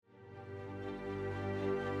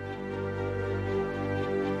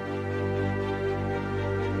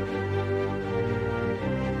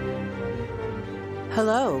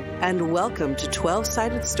Hello, and welcome to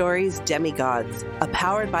 12-Sided Stories Demigods, a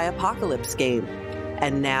Powered by Apocalypse game.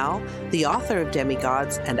 And now, the author of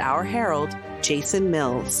Demigods and our herald, Jason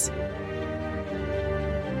Mills.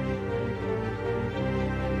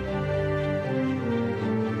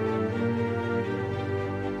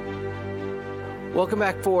 Welcome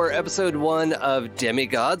back for episode 1 of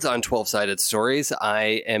Demigods on 12-Sided Stories.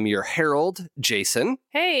 I am your herald, Jason.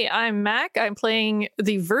 Hey, I'm Mac. I'm playing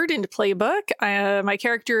the Verdant playbook. My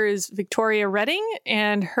character is Victoria Redding,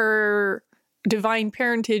 and her divine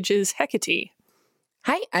parentage is Hecate.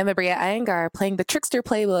 Hi, I'm Abria Iyengar, playing the Trickster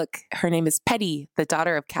playbook. Her name is Petty, the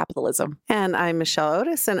daughter of capitalism. And I'm Michelle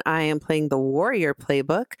Otis, and I am playing the Warrior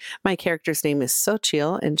playbook. My character's name is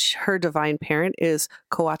Xochitl, and her divine parent is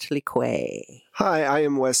Coatlicue. Hi, I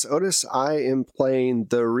am Wes Otis. I am playing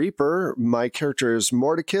the Reaper. My character is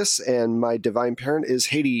Mordecus, and my divine parent is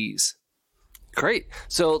Hades. Great.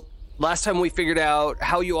 So last time we figured out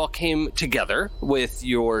how you all came together with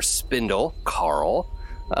your spindle, Carl.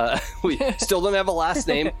 We still don't have a last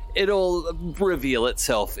name. It'll reveal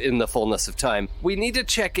itself in the fullness of time. We need to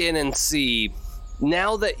check in and see,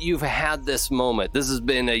 now that you've had this moment, this has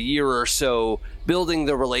been a year or so, building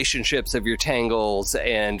the relationships of your tangles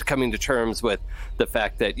and coming to terms with the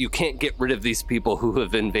fact that you can't get rid of these people who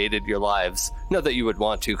have invaded your lives. Not that you would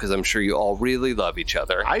want to, because I'm sure you all really love each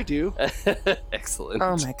other. I do. Excellent.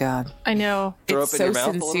 Oh my God. I know. Throw It's up in so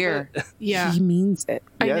your mouth sincere. Yeah, He means it.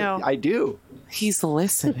 I Yeah, know. I do. He's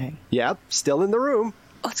listening. Yep, still in the room.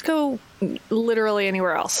 Let's go literally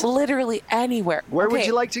anywhere else. Literally anywhere. Where would Okay.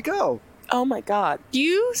 you like to go? Oh my God.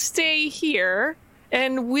 You stay here,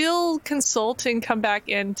 and we'll consult and come back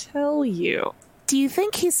and tell you. Do you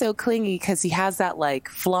think he's so clingy because he has that, like,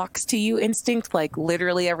 flocks to you instinct like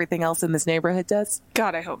literally everything else in this neighborhood does?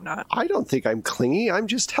 God, I hope not. I don't think I'm clingy. I'm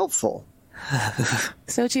just helpful.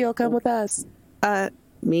 Xochitl, come with us.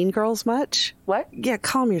 Mean girls much? What? Yeah,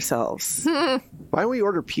 calm yourselves. Why don't we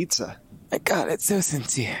order pizza? My God, it's so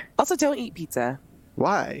sincere. Also, don't eat pizza.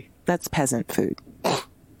 Why? That's peasant food.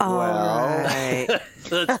 All Well. right.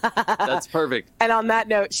 That's perfect. And on that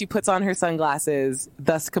note, she puts on her sunglasses,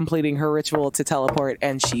 thus completing her ritual to teleport,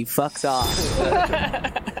 and she fucks off.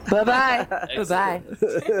 Bye-bye. Bye-bye.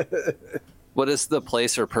 What is the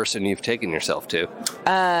place or person you've taken yourself to?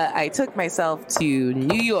 I took myself to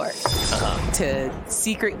New York to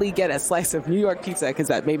secretly get a slice of New York pizza because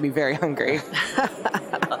that made me very hungry.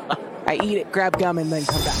 I eat it, grab gum, and then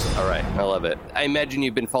come back. All right, I love it. I imagine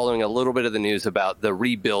you've been following a little bit of the news about the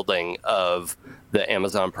rebuilding of the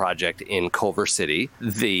Amazon project in Culver City.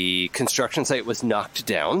 The construction site was knocked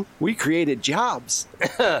down. We created jobs.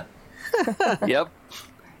 Yep.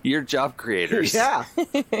 You're job creators. Yeah.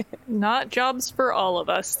 Not jobs for all of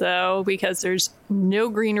us, though, because there's no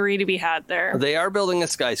greenery to be had there. They are building a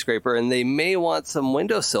skyscraper, and they may want some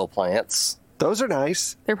windowsill plants. Those are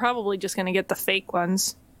nice. They're probably just going to get the fake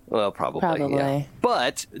ones. Well, probably. Yeah.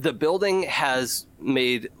 But the building has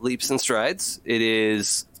made leaps and strides. It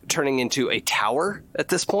is turning into a tower at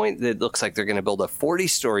this point. It looks like they're going to build a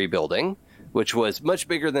 40-story building, which was much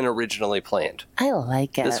bigger than originally planned. I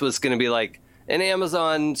like it. This was going to be like an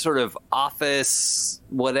Amazon sort of office,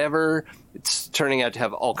 whatever. It's turning out to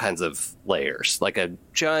have all kinds of layers, like a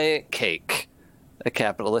giant cake, a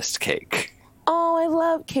capitalist cake. Oh, I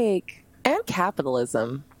love cake. And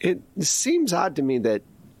capitalism. It seems odd to me that,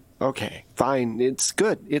 okay, fine, it's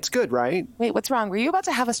good. It's good, right? Wait, what's wrong? Were you about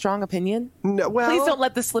to have a strong opinion? No, well, Please don't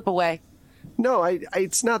let this slip away. No,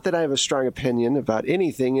 it's not that I have a strong opinion about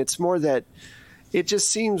anything. It's more that it just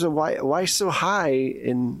seems why so high,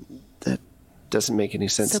 and that doesn't make any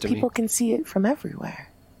sense So to me. people can see it from everywhere,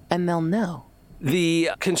 and they'll know.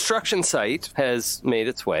 The construction site has made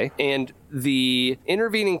its way, and the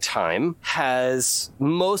intervening time has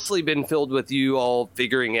mostly been filled with you all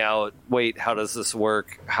figuring out, wait, how does this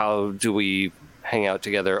work? How do we hang out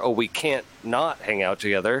together? Oh, we can't not hang out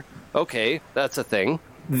together. Okay, that's a thing.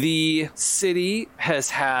 The city has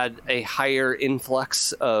had a higher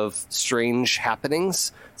influx of strange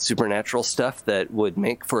happenings, supernatural stuff that would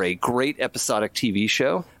make for a great episodic TV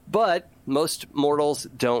show, but most mortals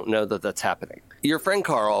don't know that that's happening. Your friend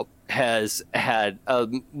Carl has had a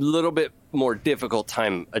little bit more difficult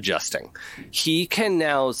time adjusting. He can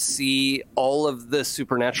now see all of the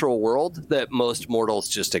supernatural world that most mortals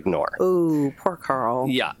just ignore. Ooh, poor Carl.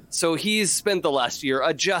 Yeah. So he's spent the last year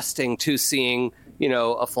adjusting to seeing, you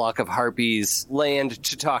know, a flock of harpies land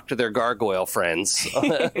to talk to their gargoyle friends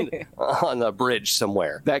on a bridge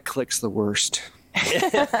somewhere. That click's the worst.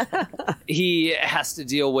 He has to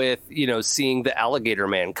deal with, you know, seeing the alligator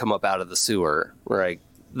man come up out of the sewer, right?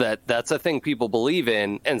 That's a thing people believe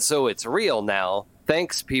in, and so it's real now,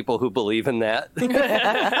 Thanks, people who believe in that.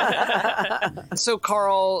 So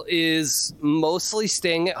Carl is mostly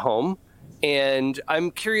staying at home. And I'm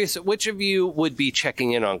curious, which of you would be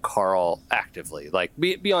checking in on Carl actively? Like,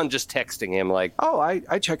 beyond just texting him, like... Oh, I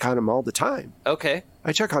check on him all the time. Okay.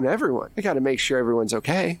 I check on everyone. I got to make sure everyone's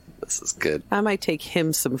okay. This is good. I might take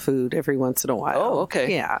him some food every once in a while. Oh,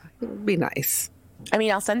 okay. Yeah, it would be nice. I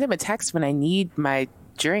mean, I'll send him a text when I need my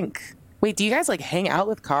drink. Wait, do you guys like hang out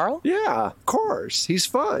with Carl? Yeah, of course. He's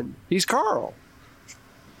fun. He's Carl.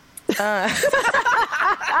 I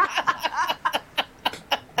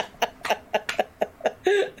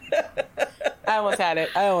almost had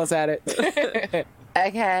it.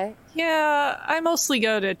 Okay. Yeah, I mostly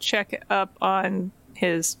go to check up on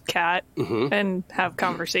his cat and have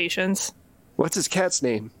conversations. What's his cat's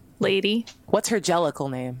name? Lady, What's her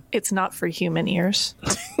jellicle name? it's not for human ears.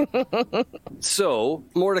 So,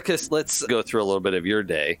 Mordecus, let's go through a little bit of your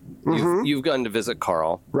day. You've gone to visit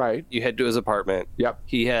Carl. Right. You head to his apartment. Yep.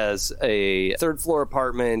 He has a third-floor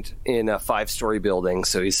apartment in a 5-story building,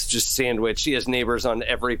 so he's just sandwiched. He has neighbors on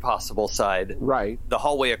every possible side. Right. The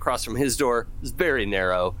hallway across from his door is very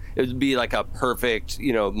narrow. It would be like a perfect,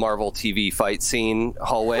 Marvel TV fight scene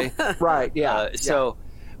hallway. Right. Yeah. So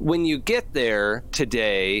when you get there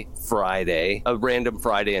today, Friday, a random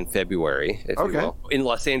Friday in February, if you will, in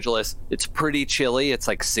Los Angeles, it's pretty chilly. It's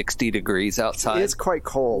like 60 degrees outside. It's quite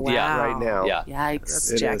cold right now. Yeah.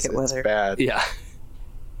 Yikes. It Jacket is. weather. It's bad. Yeah.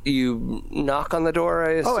 You knock on the door,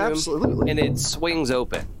 I assume. Oh, absolutely. And it swings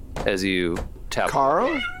open as you tap.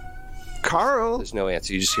 Carl? Carl? There's no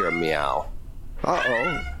answer. You just hear a meow.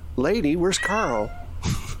 Uh-oh. Lady, where's Carl?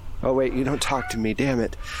 Oh, wait, you don't talk to me. Damn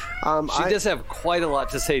it. She does have quite a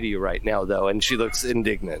lot to say to you right now, though, and she looks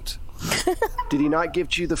indignant. Did he not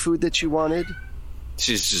gift you the food that you wanted?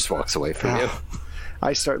 She just walks away from you.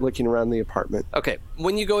 I start looking around the apartment. Okay.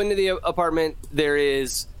 When you go into the apartment, there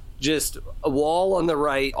is just a wall on the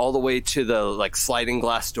right all the way to the sliding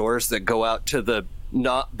glass doors that go out to the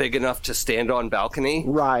not big enough to stand on balcony.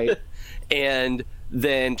 Right. And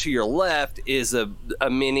then to your left is a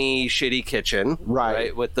mini shitty kitchen,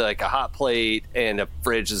 right, with a hot plate and a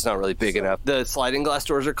fridge that's not really big enough. The sliding glass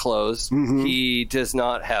doors are closed. He does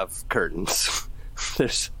not have curtains.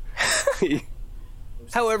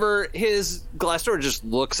 However, his glass door just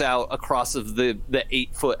looks out across of the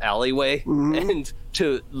 8-foot alleyway and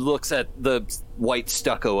looks at the white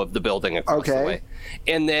stucco of the building across the way.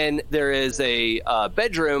 And then there is a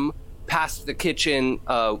bedroom past the kitchen,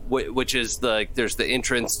 which is there's the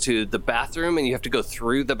entrance to the bathroom, and you have to go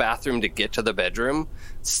through the bathroom to get to the bedroom.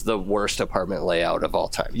 It's the worst apartment layout of all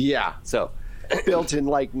time. Yeah. So built in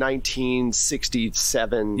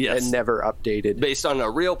 1967 and never updated. Based on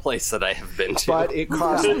a real place that I have been to. But it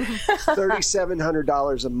costs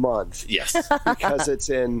 $3,700 a month. Yes. Because it's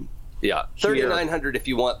in... Yeah. $3,900 if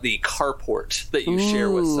you want the carport that you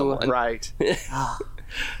share with someone. Right.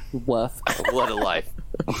 Woof. What a life.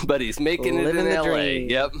 But he's making it in LA. Dream.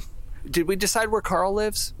 Yep. Did we decide where Carl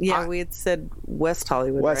lives? Yeah, we had said West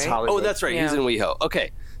Hollywood, West right? Hollywood. Oh, that's right. He's in WeHo.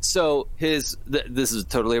 Okay. So this is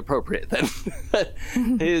totally appropriate then.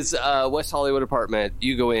 His West Hollywood apartment,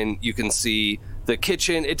 you go in, you can see the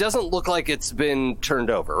kitchen. It doesn't look like it's been turned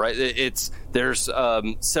over, right? There's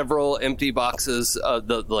several empty boxes,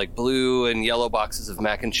 the blue and yellow boxes of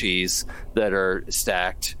mac and cheese that are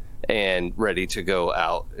stacked and ready to go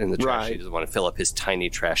out in the trash. Right. He doesn't want to fill up his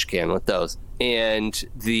tiny trash can with those. And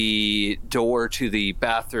the door to the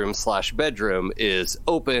bathroom/bedroom is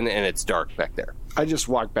open, and it's dark back there. I just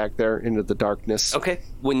walk back there into the darkness. Okay.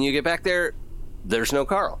 When you get back there, there's no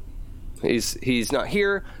Carl. He's not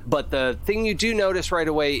here, but the thing you do notice right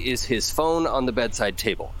away is his phone on the bedside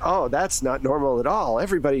table. Oh, that's not normal at all.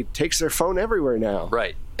 Everybody takes their phone everywhere now.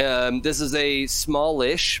 Right. This is a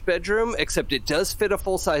smallish bedroom, except it does fit a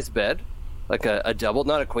full-size bed, like a double,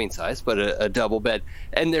 not a queen size, but a double bed.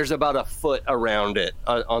 And there's about a foot around it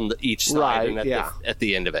on each side and at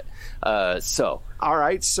the end of it. All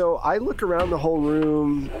right, so I look around the whole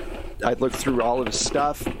room. I look through all of his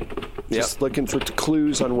stuff, just looking for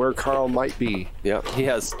clues on where Carl might be. Yeah, he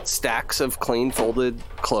has stacks of clean folded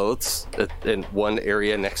clothes in one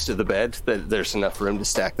area next to the bed. There's enough room to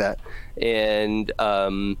stack that. And,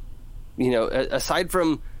 aside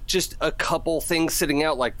from just a couple things sitting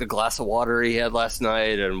out, like the glass of water he had last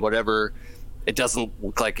night and whatever, it doesn't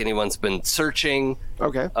look like anyone's been searching.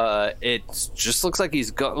 Okay. It just looks like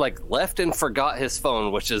he's left and forgot his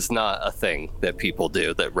phone, which is not a thing that people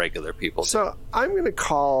do, that regular people do. So I'm going to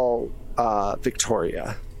call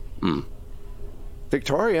Victoria.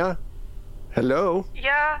 Victoria? Hello?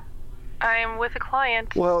 Yeah. I'm with a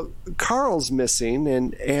client. Well, Carl's missing,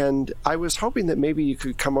 and I was hoping that maybe you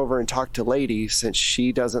could come over and talk to Lady, since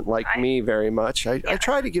she doesn't like me very much. I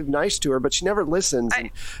try to give nice to her, but she never listens.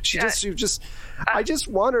 And I just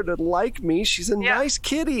want her to like me. She's a nice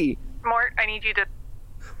kitty. Mort, I need you to...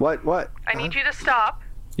 What? I need you to stop.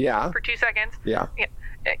 Yeah. For 2 seconds. Yeah.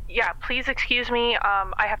 Yeah, please excuse me.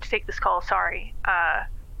 I have to take this call. Sorry.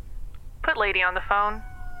 Put Lady on the phone.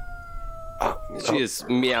 She is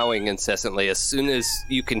meowing incessantly as soon as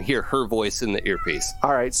you can hear her voice in the earpiece.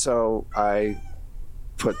 All right, so I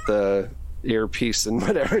put the earpiece and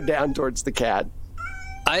whatever down towards the cat.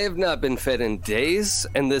 I have not been fed in days,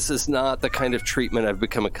 and this is not the kind of treatment I've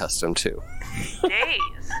become accustomed to.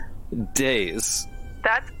 Days? Days.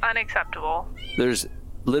 That's unacceptable. There's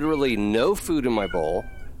literally no food in my bowl.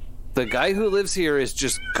 The guy who lives here is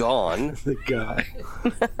just gone. The guy.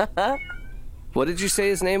 What did you say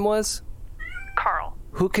his name was? Carl.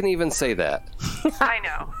 Who can even say that? I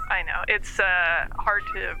know. It's hard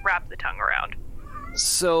to wrap the tongue around.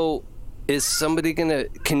 So, is somebody gonna...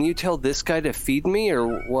 Can you tell this guy to feed me,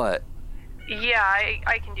 or what? Yeah,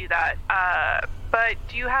 I can do that. But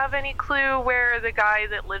do you have any clue where the guy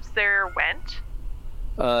that lives there went?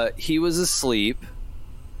 He was asleep,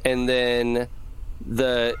 and then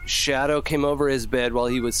the shadow came over his bed while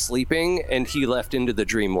he was sleeping, and he left into the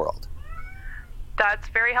dream world. That's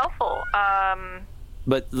very helpful.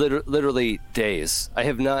 But literally days. I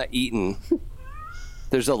have not eaten.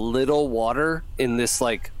 There's a little water in this,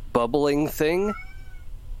 like, bubbling thing,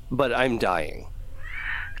 but I'm dying.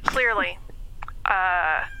 Clearly.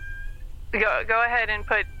 Go ahead and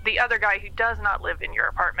put the other guy who does not live in your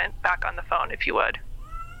apartment back on the phone, if you would.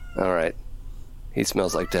 All right. He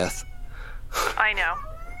smells like death. I know.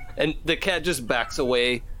 And the cat just backs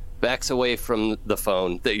away from the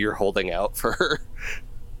phone that you're holding out for her.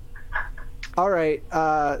 All right,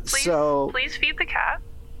 Please feed the cat.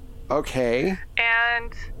 Okay.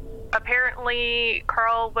 And apparently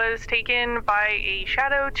Carl was taken by a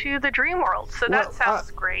shadow to the dream world, so that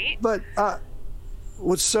sounds great. But,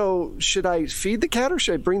 so should I feed the cat or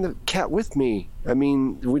should I bring the cat with me? I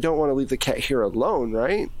mean, we don't want to leave the cat here alone,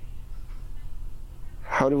 right?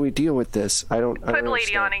 How do we deal with this? I don't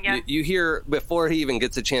Lady on again. You hear, before he even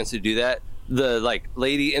gets a chance to do that, the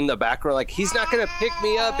lady in the background, he's not going to pick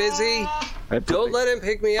me up, is he? Don't let him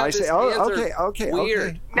pick me up. I say, okay.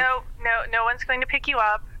 Weird. No one's going to pick you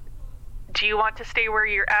up. Do you want to stay where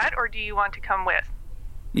you're at, or do you want to come with?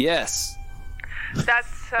 Yes.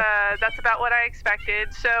 That's about what I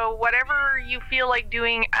expected. So whatever you feel like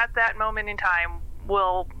doing at that moment in time,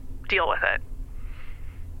 we'll deal with it.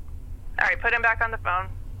 All right, put him back on the phone.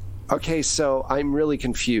 Okay, so I'm really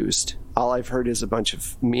confused. All I've heard is a bunch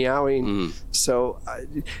of meowing. So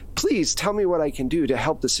please tell me what I can do to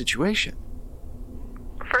help the situation.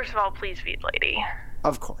 First of all, please feed Lady.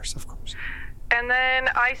 Of course. And then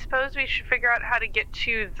I suppose we should figure out how to get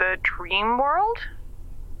to the dream world?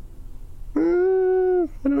 I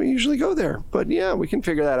don't usually go there, but yeah, we can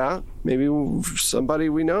figure that out. Maybe somebody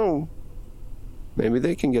we know, maybe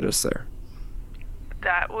they can get us there.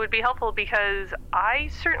 That would be helpful because I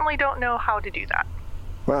certainly don't know how to do that.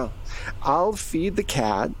 Well, I'll feed the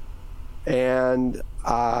cat and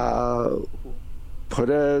put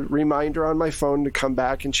a reminder on my phone to come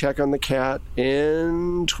back and check on the cat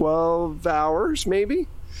in 12 hours, maybe.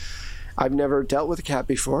 I've never dealt with a cat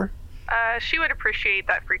before. She would appreciate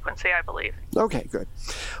that frequency, I believe. Okay, good.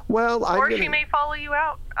 Well, she may follow you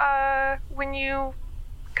out when you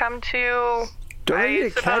come to... Don't I need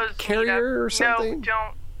a cat carrier or something?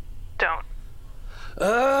 No, don't.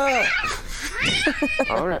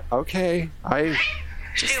 All right, okay.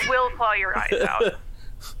 She will claw your eyes out.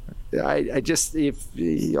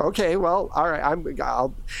 Okay, well, all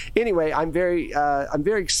right. Anyway, I'm very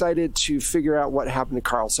excited to figure out what happened to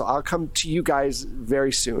Carl. So I'll come to you guys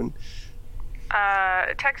very soon.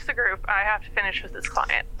 Text the group. I have to finish with this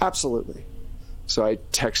client. Absolutely. So I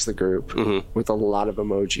text the group with a lot of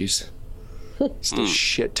emojis. Just a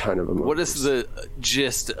shit ton of emojis. What is the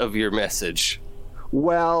gist of your message?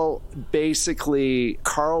 Well, basically,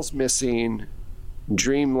 Carl's missing.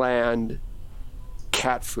 Dreamland.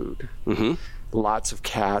 Cat food. Lots of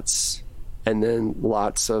cats, and then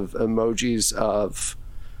lots of emojis of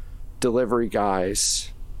delivery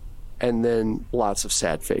guys, and then lots of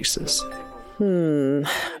sad faces. Would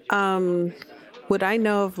I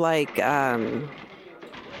know of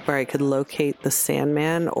where I could locate the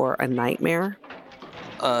Sandman or a nightmare?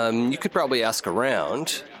 You could probably ask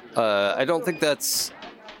around. I don't think that's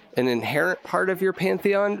an inherent part of your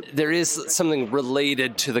pantheon. There is something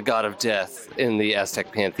related to the god of death in the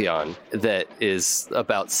Aztec pantheon that is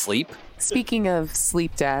about sleep. Speaking of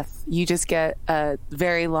sleep death, you just get a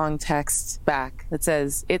very long text back that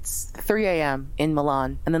says, it's 3 a.m. in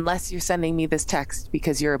Milan, and unless you're sending me this text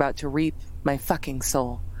because you're about to reap my fucking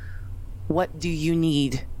soul, what do you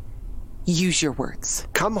need? Use your words.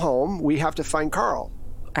 Come home. We have to find Carl.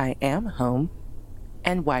 I am home.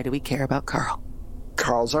 And why do we care about Carl?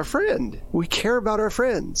 Carl's our friend. We care about our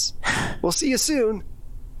friends. We'll see you soon.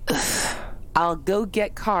 I'll go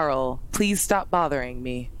get Carl. Please stop bothering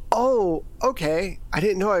me. Oh, okay. I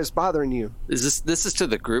didn't know I was bothering you. This is to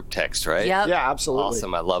the group text, right? Yep. Yeah, absolutely.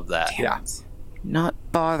 Awesome. I love that. Yeah. Not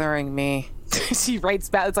bothering me. She writes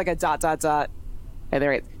back. It's like a ... And then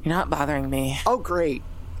writes, you're not bothering me. Oh, great.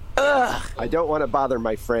 Ugh. I don't want to bother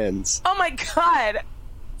my friends. Oh my God.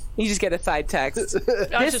 You just get a side text. I was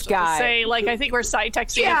This just guy. say, like, I think we're side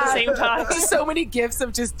texting at the same time. So many gifs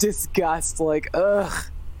of just disgust. Like, ugh.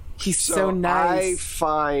 He's so nice.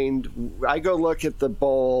 I go look at the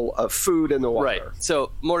bowl of food in the water. Right.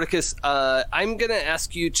 So, Mordecus, I'm going to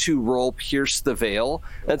ask you to roll Pierce the Veil.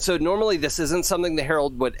 And so normally this isn't something the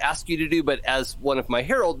Herald would ask you to do, but as one of my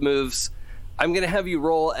Herald moves, I'm going to have you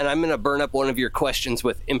roll, and I'm going to burn up one of your questions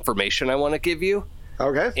with information I want to give you.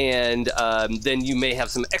 Okay. And then you may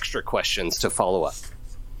have some extra questions to follow up.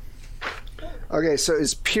 Okay, so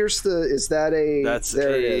is Pierce there That's it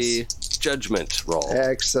a is. Judgment roll.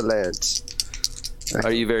 Excellent.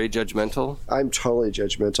 Are you very judgmental? I'm totally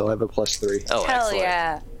judgmental. I have a +3. Oh, Hell excellent.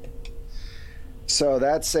 yeah. So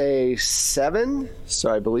that's a 7.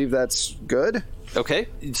 So I believe that's good. Okay,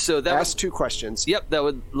 so that Ask 2 questions. Yep, that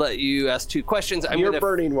would let you ask 2 questions. You're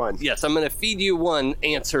burning one. Yes, I'm going to feed you one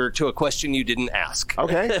answer to a question you didn't ask.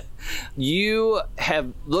 Okay. You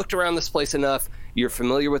have looked around this place enough. You're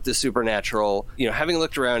familiar with the supernatural. You know, having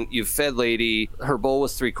looked around, you've fed Lady. Her bowl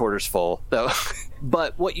was 3/4 full, though.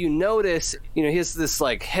 But what you notice, you know, he has this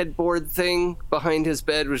like headboard thing behind his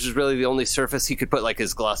bed, which is really the only surface he could put like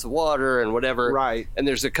his glass of water and whatever. Right. And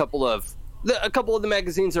there's a couple of the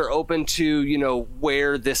magazines are open to, you know,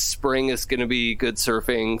 where this spring is going to be good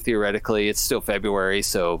surfing. Theoretically, it's still February,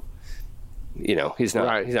 so you know he's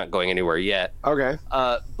not going anywhere yet. Okay.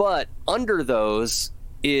 But under those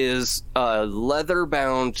is a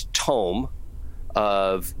leather-bound tome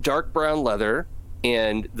of dark brown leather,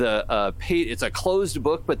 and the page, it's a closed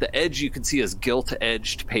book, but the edge you can see is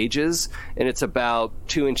gilt-edged pages, and it's about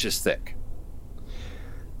 2 inches thick.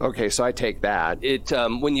 Okay, so I take that. It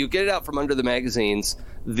when you get it out from under the magazines,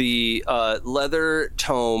 the leather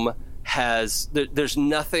tome has there's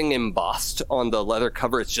nothing embossed on the leather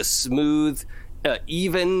cover. It's just smooth,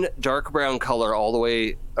 even dark brown color all the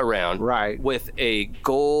way around. Right. With a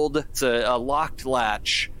gold, it's a locked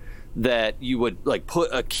latch that you would like put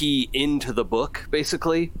a key into the book.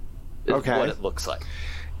 Basically, is Okay. what it looks like.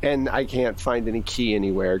 And I can't find any key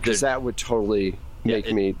anywhere because that would totally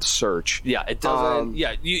make me search. Yeah, it doesn't.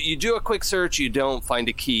 You do a quick search, you don't find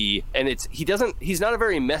a key, and he's not a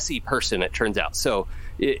very messy person, it turns out. So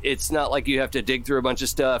it's not like you have to dig through a bunch of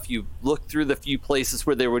stuff. You look through the few places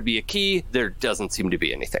where there would be a key, there doesn't seem to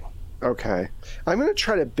be anything. Okay. I'm going to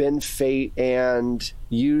try to bend fate and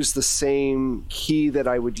use the same key that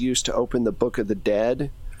I would use to open the Book of the Dead.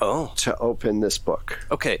 Oh. To open this book.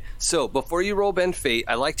 Okay, so before you roll Bend Fate,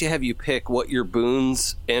 I like to have you pick what your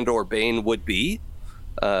boons and or bane would be.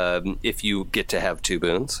 If you get to have 2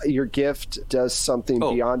 boons. Your gift does something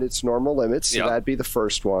beyond its normal limits, so that'd be the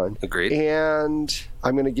first one. Agreed. And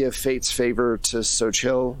I'm going to give Fate's Favor to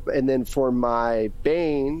Sochil. And then for my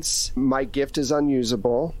banes, my gift is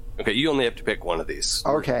unusable. Okay, you only have to pick one of these.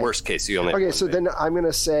 Okay. Worst case, you only have Okay, one so bane. then I'm going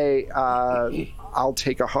to say I'll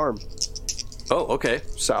take a harm. Oh, okay.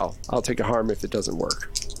 So I'll take a harm if it doesn't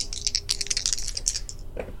work.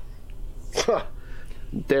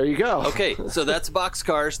 There you go. Okay, so that's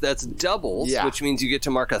boxcars. That's doubles, which means you get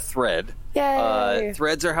to mark a thread. Yay!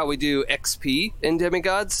 Threads are how we do XP in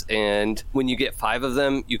Demigods, and when you get 5 of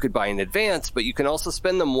them, you could buy in advance, but you can also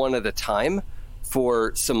spend them one at a time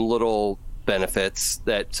for some little benefits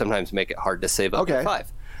that sometimes make it hard to save up to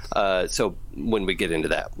 5. So when we get into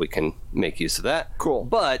that, we can make use of that. Cool.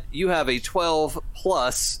 But you have a 12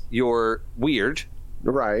 plus your weird.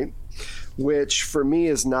 Right. Which for me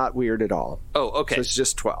is not weird at all. Oh, okay. So it's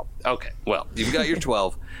just 12. Okay. Well, you've got your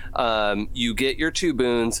 12. You get your 2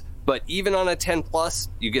 boons, but even on a 10 plus,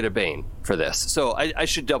 you get a bane for this. So I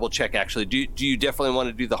should double check actually. Do you definitely want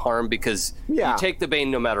to do the harm because you take the bane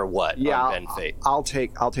no matter what on Bend Fate? I'll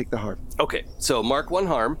take the harm. Okay. So mark 1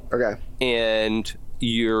 harm. Okay. And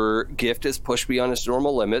your gift is pushed beyond its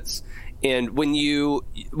normal limits. And when you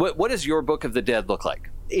what does your Book of the Dead look like?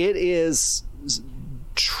 It is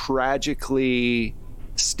tragically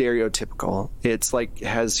stereotypical. It's like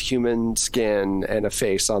has human skin and a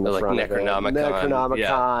face on the front of it.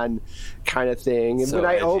 Necronomicon kind of thing. And So when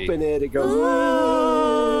I edgy. open it, it goes...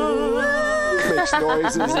 makes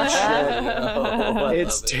noises and shit.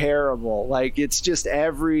 It's terrible. Like, it's just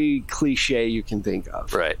every cliche you can think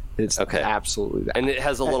of. Right. It's absolutely that. And it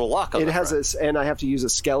has a little lock on it. the has front. and I have to use a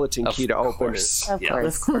skeleton key to open it. Of Yeah.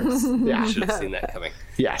 course. Yeah. Should have seen that coming.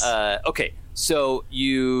 Yes. Okay, so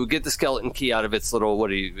you get the skeleton key out of its little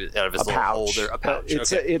out of its A little pouch. holder, a pouch.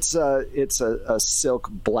 It's a silk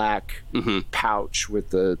black pouch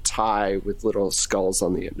with a tie with little skulls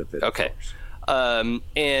on the end of it. Okay.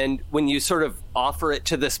 And when you sort of offer it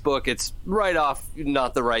to this book, it's right off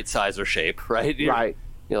not the right size or shape, right? You're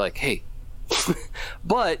like, hey.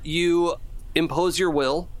 But you impose your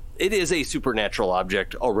will. It is a supernatural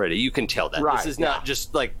object already. You can tell that. Right, This is not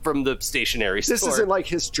just like from the stationery store. This isn't like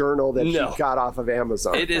his journal that he got off of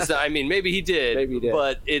Amazon. It is. I mean, maybe he did. Maybe he did.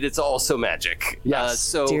 But it's also magic.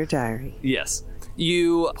 Yes. Dear diary. Yes.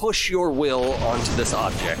 You push your will onto this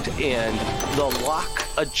object, and the lock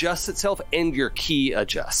adjusts itself, and your key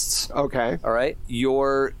adjusts. Okay. All right?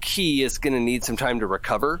 Your key is going to need some time to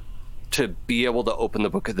recover to be able to open the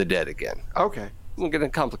Book of the Dead again. Okay. I'm going to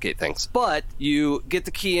complicate things. But you get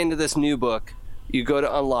the key into this new book, you go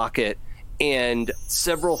to unlock it, and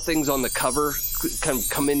several things on the cover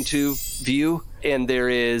come into view. And there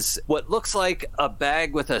is what looks like a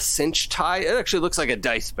bag with a cinch tie. It actually looks like a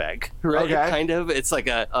dice bag, right? Okay. Kind of. It's like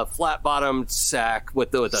a flat-bottomed sack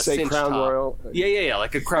with a Say cinch Crown top. Royal. Yeah,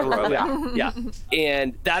 like a Crown Royal. Yeah.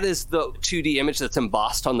 And that is the 2D image that's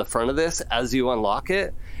embossed on the front of this as you unlock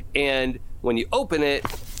it. And when you open it,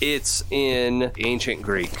 it's in ancient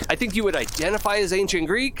Greek. I think you would identify as ancient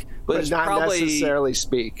Greek, but it's not probably necessarily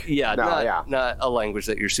speak. Yeah, No, not a language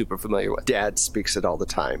that you're super familiar with. Dad speaks it all the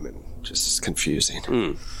time, and just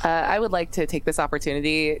confusing. I would like to take this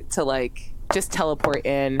opportunity to like just teleport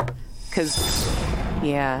in, because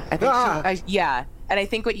I think and I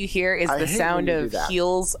think what you hear is the hate sound when you do of that.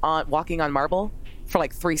 heels on walking on marble for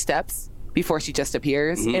like 3 steps before she just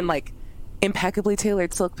appears in like impeccably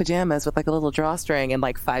tailored silk pajamas with like a little drawstring and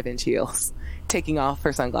like 5-inch heels, taking off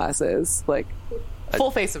her sunglasses, like full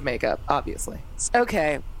face of makeup, obviously.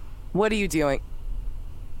 Okay, what are you doing?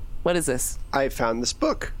 What is this? I found this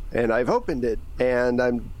book, and I've opened it, and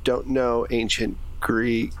I don't know ancient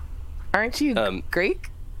Greek. Aren't you Greek?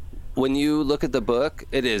 When you look at the book,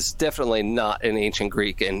 it is definitely not in ancient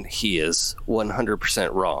Greek, and he is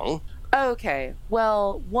 100% wrong. Okay,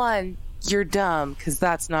 well, 1, you're dumb because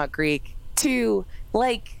that's not Greek. 2,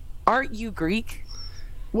 like, aren't you Greek?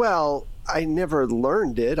 Well, I never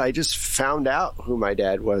learned it. I just found out who my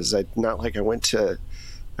dad was. Not like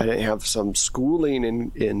I didn't have some schooling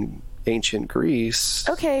in ancient Greece.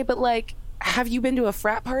 Okay, but like, have you been to a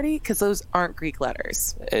frat party? Because those aren't Greek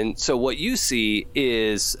letters. And so what you see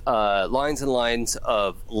is lines and lines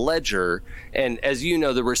of ledger, and as you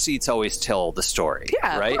know, the receipts always tell the story,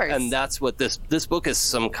 Yeah, of right? course. And that's what this book is,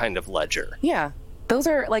 some kind of ledger. Yeah, those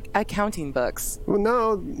are like accounting books. Well,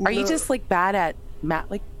 no. Are you just like bad at math?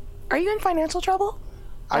 Like, are you in financial trouble?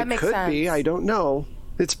 I could be. I don't know.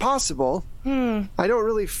 It's possible. I don't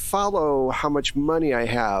really follow how much money I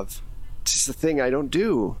have. It's just a thing I don't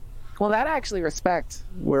do. Well, that I actually respect.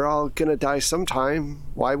 We're all gonna die sometime.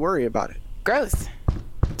 Why worry about it? Gross.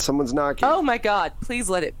 Someone's knocking. Oh my God, please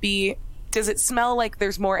let it be. Does it smell like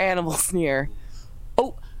there's more animals near?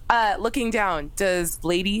 Oh, looking down, does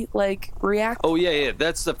Lady like react? Oh yeah,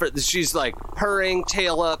 that's she's like purring,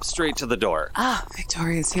 tail up, straight to the door. Ah,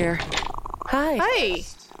 Victoria's here. Hi. Hi.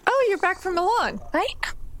 Oh, you're back from Milan. Hi.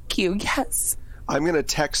 You, yes. I'm gonna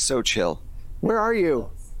text So Chill. Where are you?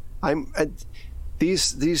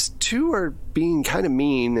 These two are being kind of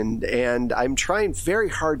mean, and I'm trying very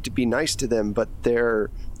hard to be nice to them, but they're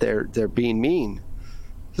being mean.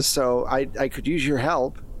 So I could use your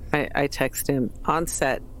help. I text him on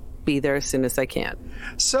set, be there as soon as I can.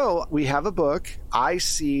 So we have a book. I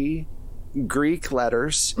see Greek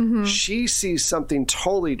letters. She sees something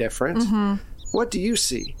totally different. What do you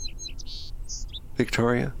see,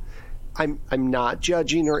 Victoria? I'm not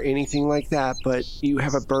judging or anything like that, but you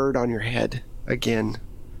have a bird on your head again,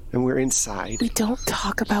 and we're inside. We don't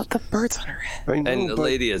talk about the birds on her head. I know, And the but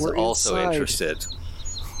lady is we're also inside. interested.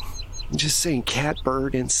 I'm just saying, cat,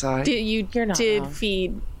 bird inside. You You're not did wrong.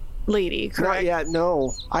 feed Lady, Not correct? yet.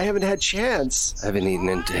 No, I haven't had chance. I haven't eaten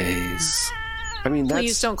in days. I mean, that's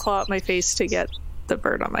Please don't claw at my face to get the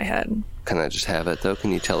bird on my head. Can I just have it, though?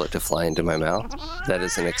 Can you tell it to fly into my mouth? That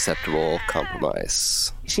is an acceptable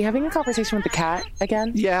compromise. Is she having a conversation with the cat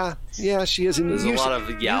again? Yeah, she is. There's a lot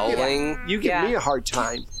of yowling. You give Yeah. me a hard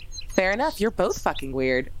time. Fair enough. You're both fucking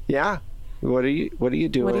weird. Yeah. What are you doing? What are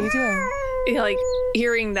you doing? Like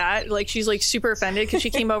hearing that, like she's like super offended because she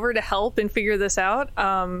came over to help and figure this out.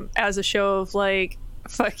 As a show of like,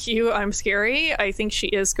 fuck you, I'm scary. I think she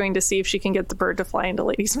is going to see if she can get the bird to fly into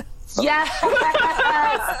Lady's mouth. Yes!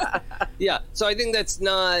 Yeah, so I think that's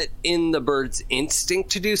not in the bird's instinct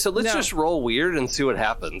to do, so let's just roll weird and see what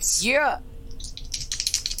happens. Yeah.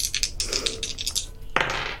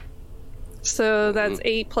 So that's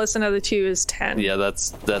 8 plus another 2 is 10. Yeah,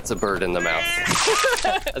 that's a bird in the mouth.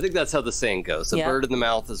 I think that's how the saying goes. A bird in the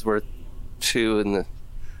mouth is worth 2 in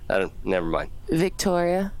the... never mind.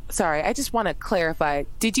 Victoria, sorry, I just want to clarify.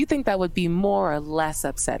 Did you think that would be more or less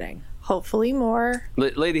upsetting? Hopefully more.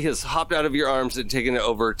 Lady has hopped out of your arms and taken it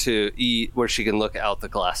over to E, where she can look out the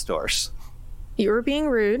glass doors. You were being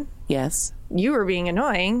rude. Yes. You were being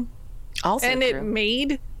annoying. Also and true. it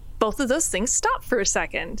made both of those things stop for a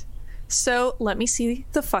second. So let me see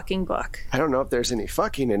the fucking book. I don't know if there's any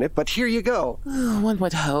fucking in it, but here you go. One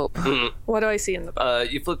would hope. What do I see in the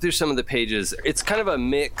book? You flip through some of the pages. It's kind of a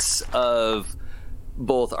mix of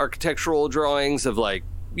both architectural drawings of like,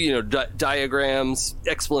 you know, diagrams,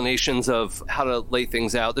 explanations of how to lay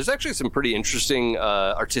things out. There's actually some pretty interesting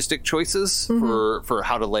artistic choices for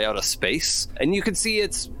how to lay out a space. And you can see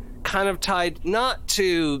it's kind of tied not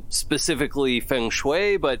to specifically feng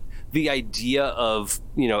shui, but the idea of,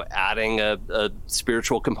 you know, adding a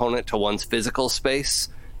spiritual component to one's physical space.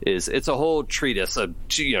 It's a whole treatise, a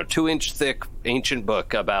 2-inch thick ancient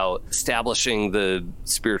book about establishing the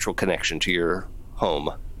spiritual connection to your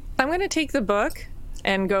home. I'm going to take the book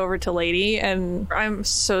and go over to Lady, and I'm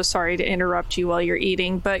so sorry to interrupt you while you're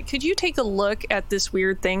eating, but could you take a look at this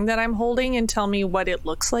weird thing that I'm holding and tell me what it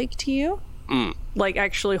looks like to you? Like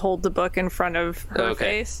actually hold the book in front of her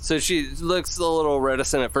face. So she looks a little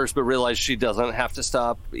reticent at first, but realized she doesn't have to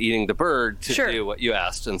stop eating the bird to do what you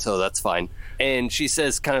asked, and so that's fine. And she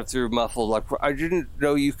says, kind of through muffled, like, I didn't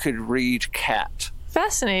know you could read cat.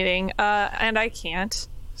 Fascinating. And I can't.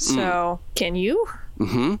 So, can you?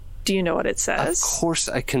 Mm-hmm. Do you know what it says? Of course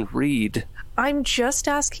I can read. I'm just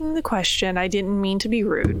asking the question. I didn't mean to be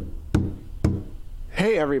rude.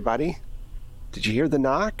 Hey, everybody. Did you hear the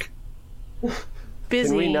knock? Busy.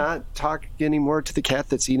 Can we not talk anymore to the cat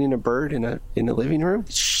that's eating a bird in a living room?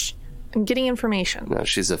 Shh. I'm getting information. No,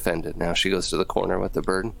 she's offended. Now she goes to the corner with the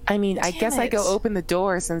bird. I mean, I guess I go open the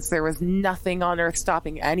door since there was nothing on earth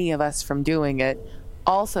stopping any of us from doing it.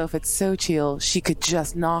 Also, if it's so chill, she could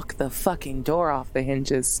just knock the fucking door off the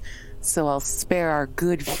hinges. So I'll spare our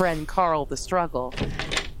good friend Carl the struggle.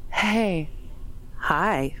 Hey.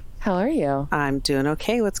 Hi. How are you? I'm doing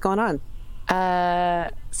okay. What's going on?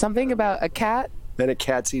 Something about a cat? Then a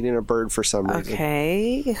cat's eating a bird for some reason.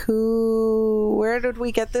 Okay. Where did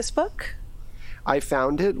we get this book? I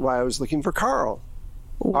found it while I was looking for Carl.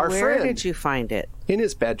 Our Where friend. did you find it? In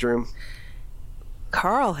his bedroom.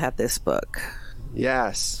 Carl had this book.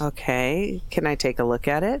 Yes. Okay. Can I take a look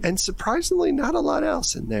at it? And surprisingly, not a lot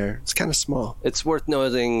else in there. It's kind of small. It's worth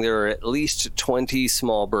noting there are at least 20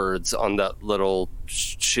 small birds on that little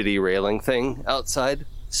shitty railing thing outside,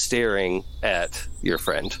 staring at your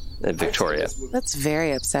friend, at Victoria. That's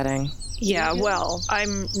very upsetting. Yeah, well,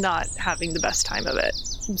 I'm not having the best time of it.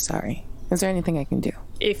 I'm sorry. Is there anything I can do?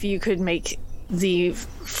 If you could make the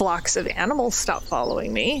flocks of animals stop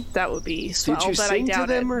following me, that would be swell, Did you but sing I doubt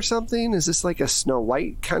to them it. or something? Is this like a Snow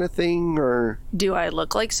White kind of thing, or... Do I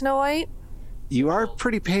look like Snow White? You are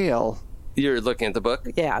pretty pale. You're looking at the book?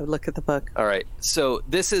 Yeah, I would look at the book. All right. So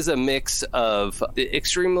this is a mix of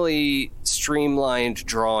extremely streamlined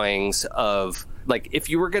drawings of, like, if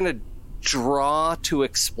you were going to draw to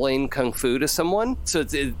explain Kung Fu to someone. So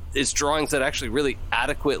it's drawings that actually really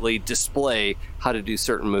adequately display how to do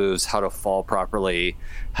certain moves, how to fall properly,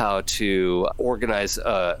 how to organize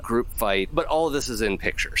a group fight. But all of this is in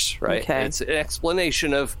pictures, right? Okay. It's an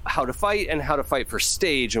explanation of how to fight and how to fight for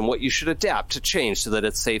stage and what you should adapt to change so that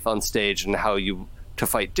it's safe on stage, and how you to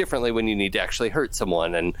fight differently when you need to actually hurt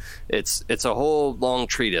someone. And it's a whole long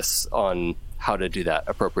treatise on how to do that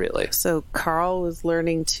appropriately. So Carl was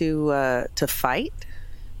learning to fight?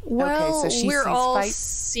 Well, so she we're sees all fight.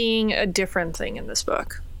 seeing a different thing in this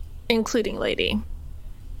book, including Lady.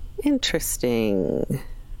 Interesting.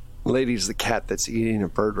 Lady's the cat that's eating a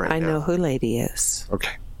bird right now. I know who Lady is.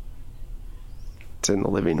 Okay. It's in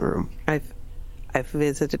the living room. I've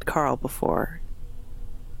visited Carl before.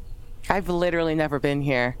 I've literally never been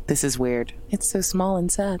here. This is weird. It's so small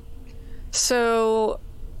and sad. So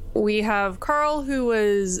we have Carl, who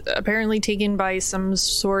was apparently taken by some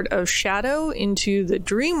sort of shadow into the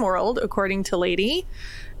dream world, according to Lady,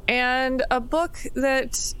 and a book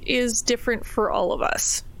that is different for all of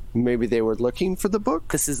us. Maybe they were looking for the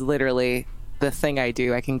book? This is literally the thing I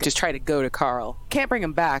do. I can just try to go to Carl. Can't bring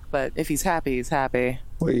him back, but if he's happy, he's happy.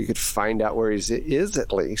 Well, you could find out where he is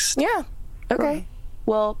at least. Yeah. Okay.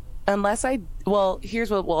 Well, here's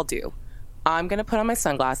what we'll do. I'm going to put on my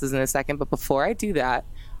sunglasses in a second, but before I do that,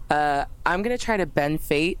 I'm going to try to bend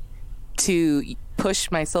fate to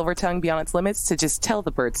push my silver tongue beyond its limits to just tell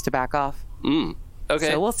the birds to back off.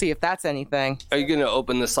 Okay. So we'll see if that's anything. Are you going to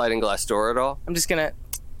open the sliding glass door at all? I'm just going to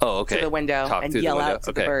to the window and yell out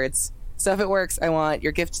to the birds. So if it works, I want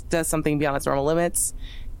your gift does something beyond its normal limits.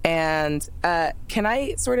 And can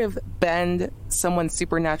I sort of bend someone's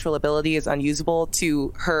supernatural ability is unusable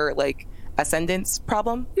to her, like, ascendance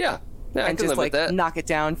problem? Yeah. I and can just, live with that. knock it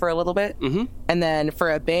down for a little bit. Mm-hmm. And then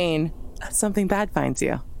for a Bane, something bad finds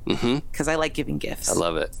you. Because I like giving gifts. I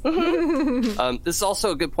love it. This is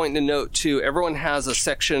also a good point to note, too. Everyone has a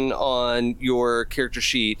section on your character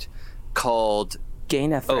sheet called...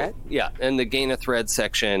 Gain a threat? Oh, yeah, and the Gain a Thread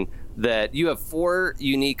section that you have 4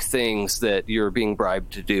 unique things that you're being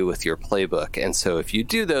bribed to do with your playbook. And so if you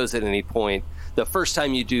do those at any point, the first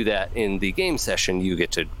time you do that in the game session, you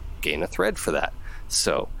get to gain a thread for that.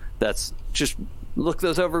 So that's just... look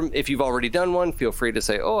those over. If you've already done one, feel free to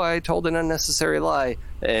say, oh, I told an unnecessary lie.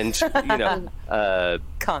 And,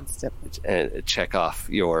 constant. Check off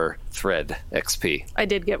your thread XP. I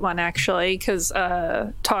did get one, actually, because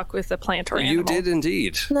talk with the plant or animal. You did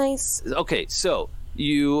indeed. Nice. Okay, so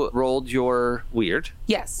you rolled your weird.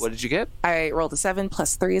 Yes. What did you get? I rolled a 7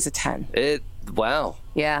 plus 3 is a 10. Wow.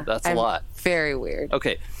 Yeah. That's a lot. Very weird.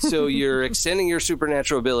 Okay, so you're extending your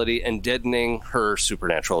supernatural ability and deadening her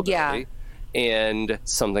supernatural ability. Yeah. And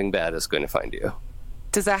something bad is going to find you.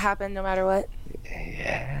 Does that happen no matter what?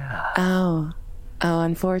 Yeah. Oh,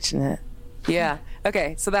 unfortunate. Yeah.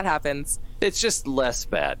 Okay, so that happens. It's just less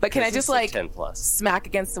bad. But can I just, like, 10 plus. smack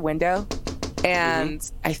against the window? And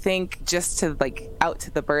I think just to, like, out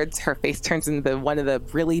to the birds, her face turns into one of the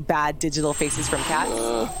really bad digital faces from Cats.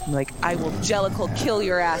 I'm like, I will Jellicle kill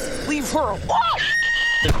your ass. Leave her alone!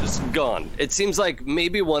 They're just gone. It seems like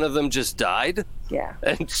maybe one of them just died. Yeah.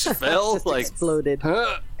 And fell. Just like, exploded.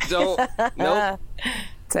 Nope.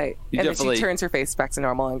 Tight. You and definitely... then she turns her face back to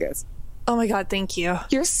normal and goes, oh my god, thank you.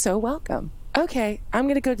 You're so welcome. Okay, I'm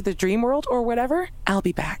going to go to the dream world or whatever. I'll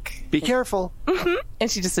be back. Be careful.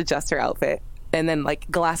 And she just adjusts her outfit. And then, like,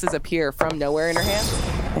 glasses appear from nowhere in her hands.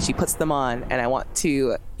 And she puts them on. And I want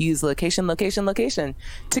to use location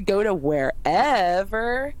to go to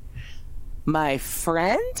wherever my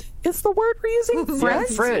friend is the word we're using. Friend?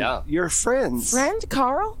 Friend. Yeah. Your friends. Friend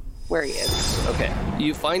Carl? Where he is. Okay.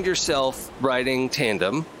 You find yourself riding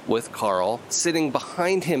tandem with Carl, sitting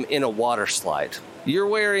behind him in a water slide. You're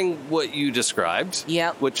wearing what you described.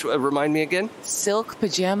 Yep. Which, remind me again? Silk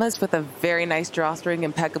pajamas with a very nice drawstring,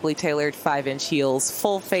 impeccably tailored 5-inch heels,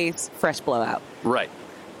 full face, fresh blowout. Right.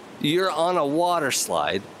 You're on a water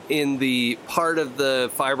slide in the part of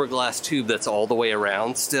the fiberglass tube that's all the way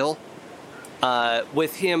around still.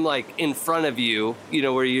 With him, like, in front of you,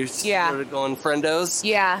 where you're sort of going friendos.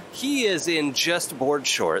 Yeah. He is in just board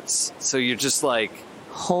shorts, so you're just, like...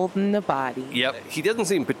 holding the body. Yep. He doesn't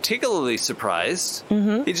seem particularly surprised.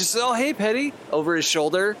 Mm-hmm. He just says, oh, hey, Petty, over his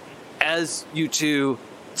shoulder, as you two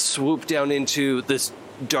swoop down into this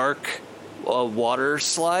dark water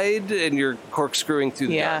slide, and you're corkscrewing through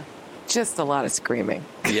the dark. Just a lot of screaming.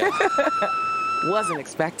 Yeah. Wasn't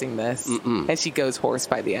expecting this. Mm-mm. And she goes hoarse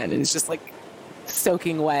by the end, and it's just, like,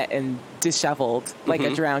 soaking wet and disheveled like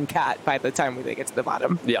a drowned cat by the time they get to the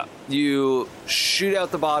bottom. Yeah. You shoot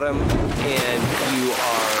out the bottom and you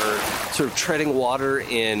are sort of treading water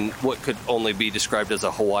in what could only be described as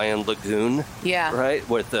a Hawaiian lagoon. Yeah. Right?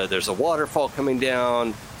 With there's a waterfall coming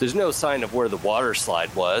down. There's no sign of where the water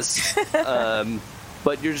slide was.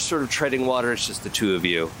 But you're just sort of treading water. It's just the two of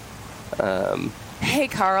you. Hey,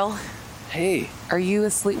 Carl. Hey. Are you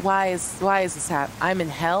asleep? Why is this happening? I'm in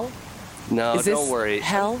hell? No, don't worry.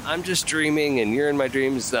 Hell? I'm just dreaming, and you're in my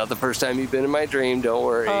dreams. It's not the first time you've been in my dream. Don't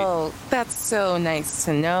worry. Oh, that's so nice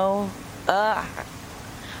to know.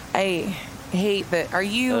 I hate that. Are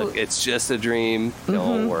you... Look, it's just a dream.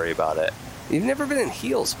 Don't worry about it. You've never been in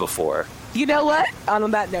heels before. You know what? On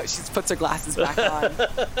that note, she just puts her glasses back on.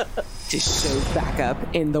 Just shows back up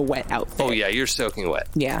in the wet outfit. Oh, yeah, you're soaking wet.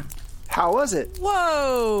 Yeah. How was it?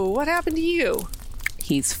 Whoa, what happened to you?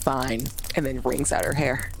 He's fine. And then wrings out her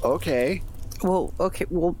hair. Okay. Well,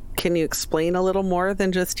 can you explain a little more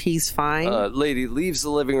than just he's fine? Lady leaves the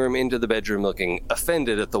living room into the bedroom looking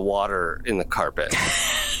offended at the water in the carpet.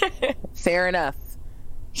 Fair enough.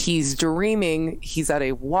 He's dreaming he's at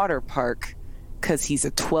a water park because he's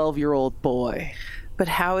a 12-year-old boy. But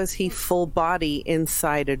how is he full body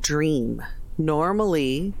inside a dream?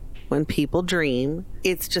 Normally, when people dream,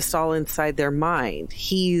 it's just all inside their mind.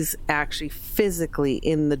 He's actually physically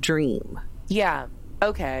in the dream. Yeah,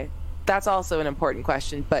 okay. That's also an important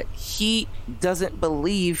question, but he doesn't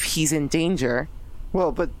believe he's in danger.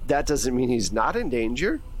 Well, but that doesn't mean he's not in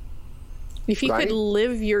danger. If you Right? could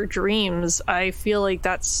live your dreams, I feel like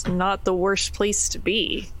that's not the worst place to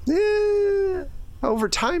be. Over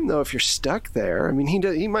time, though, if you're stuck there, I mean,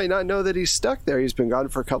 he might not know that he's stuck there. He's been gone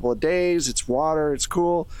for a couple of days. It's water. It's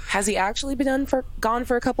cool. Has he actually been gone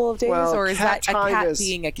for a couple of days, Well, or is cat that a time cat is-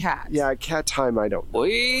 being a cat? Yeah, cat time, I don't know.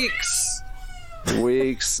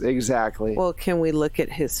 Weeks, exactly. Well, can we look at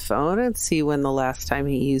his phone and see when the last time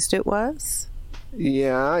he used it was?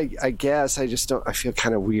 Yeah, I guess. I just don't. I feel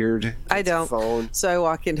kind of weird. I with the don't. Phone. So I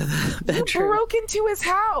walk into the You bedroom. broke into his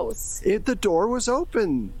house. The door was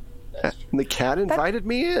open. And the cat invited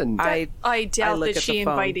me in. I doubt look that at she the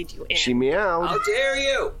phone. invited you in. She meowed. How dare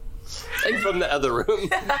you? And from the other room.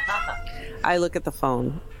 I look at the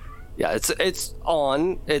phone. Yeah, it's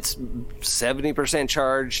on. It's 70%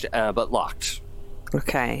 charged, but locked.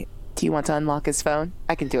 Okay. Do you want to unlock his phone?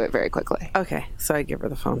 I can do it very quickly. Okay. So I give her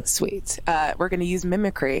the phone. Sweet. We're going to use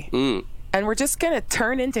mimicry. Mm. And we're just going to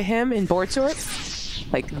turn into him in board shorts.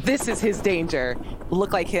 Like, this is his danger.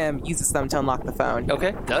 Look like him, uses them to unlock the phone.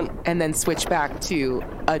 Okay, done. And then switch back to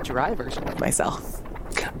a dry version of myself.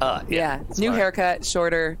 Yeah. New fine. haircut,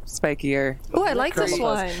 shorter, spikier. Oh, I like this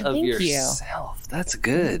one. Of Thank you. yourself. That's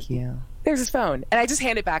good. Thank you. There's his phone. And I just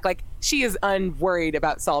hand it back. Like, she is unworried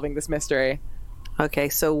about solving this mystery. Okay.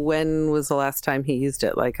 So when was the last time he used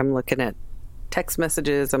it? Like, I'm looking at text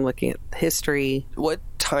messages. I'm looking at history. What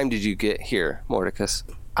time did you get here, Mordecus?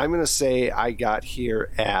 I'm going to say I got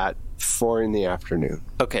here at 4 in the afternoon.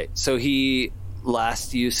 Okay, so he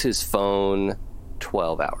last used his phone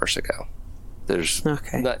 12 hours ago. There's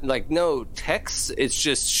Okay. no text. It's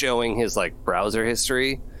just showing his browser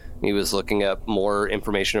history. He was looking up more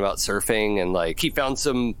information about surfing, and he found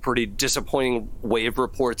some pretty disappointing wave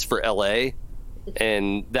reports for LA,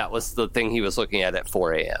 and that was the thing he was looking at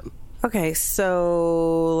 4 a.m. Okay,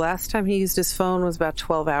 so last time he used his phone was about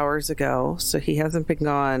 12 hours ago, so he hasn't been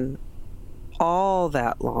gone all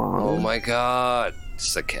that long. Oh my god.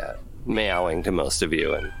 Just a cat meowing to most of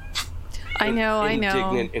you and I know.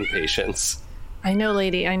 indignant impatience. I know,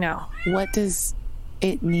 lady, I know. What does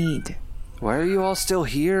it need? Why are you all still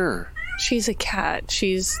here? She's a cat.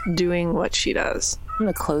 She's doing what she does. I'm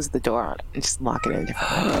going to close the door on it and just lock it in a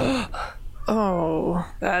different room. Oh,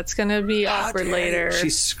 that's gonna be awkward later.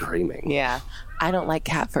 She's screaming. Yeah. I don't like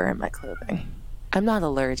cat fur in my clothing. I'm not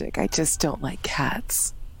allergic. I just don't like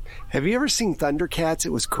cats. Have you ever seen Thundercats? It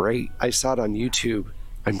was great. I saw it on YouTube.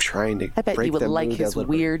 I'm trying to I bet break you would the like mood his a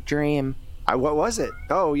little bit. weird dream. What was it?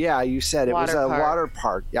 Oh, yeah, you said it was Water a park. water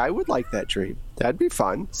park. Yeah, I would like that dream. That'd be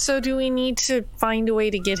fun. So do we need to find a way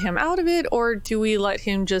to get him out of it, or do we let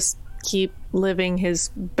him just keep living his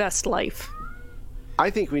best life? I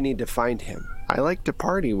think we need to find him. I like to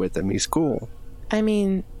party with him. He's cool. I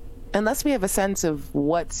mean, unless we have a sense of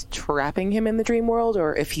what's trapping him in the dream world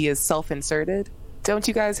or if he is self-inserted. Don't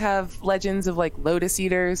you guys have legends of lotus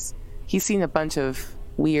eaters? He's seen a bunch of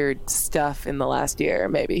weird stuff in the last year.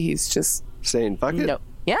 Maybe he's just Saying, fuck it.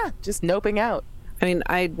 just noping out. I mean,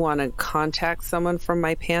 I'd want to contact someone from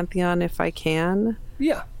my pantheon if I can.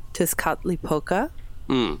 Yeah. Tezcatlipoca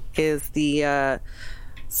is the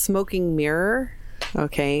smoking mirror.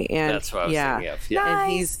 Okay, and That's what I was thinking of. Yeah.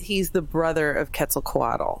 And he's the brother of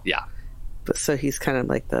Quetzalcoatl. Yeah. But so he's kind of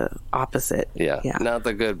like the opposite. Yeah. Not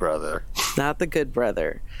the good brother. Not the good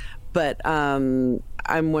brother. But I'm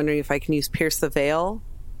wondering if I can use Pierce the Veil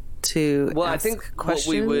to Well, I ask think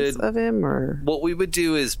questions of him, or what we would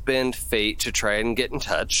do is bend fate to try and get in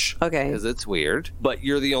touch. Okay. Because it's weird. But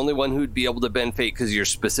you're the only one who'd be able to bend fate because you're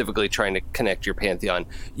specifically trying to connect your pantheon.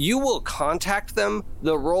 You will contact them.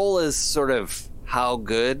 The role is sort of how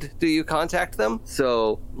good do you contact them?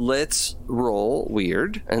 So let's roll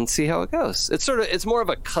weird and see how it goes. It's more of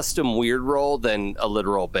a custom weird roll than a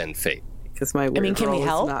literal bend fate. because my weird can we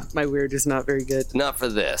roll is help? my weird is not very good. Not for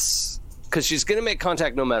this. Because she's going to make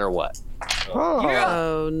contact no matter what.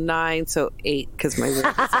 Oh, 9, so 8 because my weird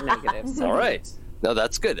is a negative. All right. No,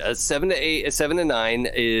 that's good. A 7 to 9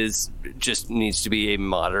 is just needs to be a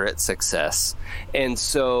moderate success. And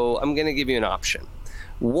so I'm going to give you an option.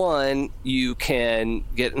 One, you can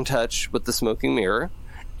get in touch with the smoking mirror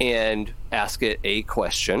and ask it a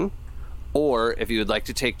question. Or if you would like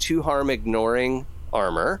to take 2 harm ignoring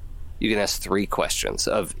armor, you can ask 3 questions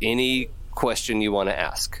of any question you want to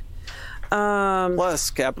ask. Plus,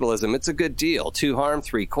 capitalism, it's a good deal. 2 harm,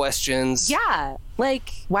 3 questions. Yeah.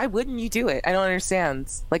 Like, why wouldn't you do it? I don't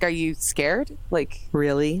understand. Like, are you scared? Like,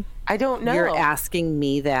 Really? I don't know. You're asking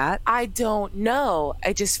me that? I don't know.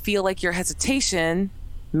 I just feel like your hesitation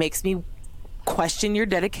makes me question your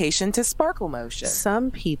dedication to sparkle motion.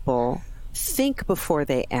 Some people think before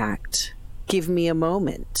they act. Give me a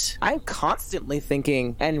moment. I'm constantly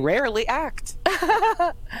thinking and rarely act.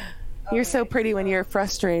 You're so pretty when you're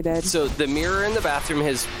frustrated. So the mirror in the bathroom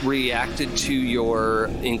has reacted to your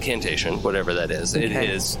incantation, whatever that is. Okay. It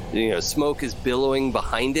is, smoke is billowing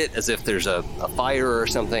behind it as if there's a fire or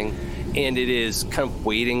something, and it is kind of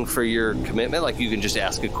waiting for your commitment. Like, you can just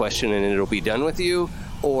ask a question and it'll be done with you,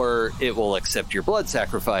 or it will accept your blood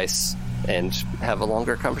sacrifice and have a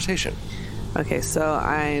longer conversation. Okay, so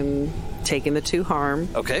I'm taking the 2 harm,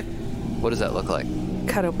 Okay. What does that look like?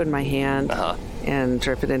 cut open my hand, Uh-huh. and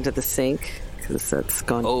drip it into the sink because that's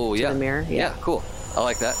going to the mirror. Yeah, cool. I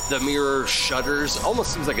like that. The mirror shudders.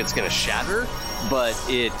 Almost seems like it's going to shatter, but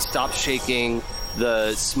it stops shaking.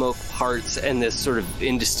 The smoke parts, and this sort of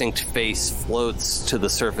indistinct face floats to the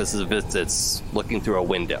surface of it that's looking through a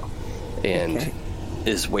window and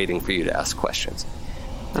is waiting for you to ask questions.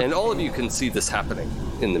 And all of you can see this happening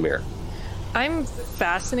in the mirror. I'm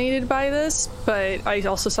fascinated by this, but I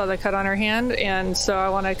also saw the cut on her hand, and so I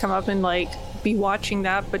want to come up and be watching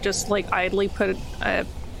that, but just idly put a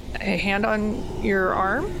hand on your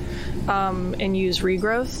arm and use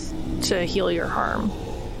regrowth to heal your harm.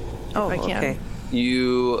 Oh, if I can. okay.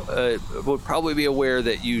 You would probably be aware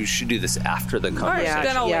that you should do this after the conversation.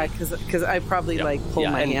 then I'll Yeah, wait. because I probably pull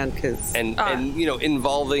my hand because And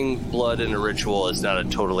involving blood in a ritual is not a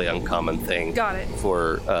totally uncommon thing. Got it.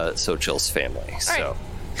 For Xochitl's family. So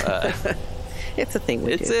it's a thing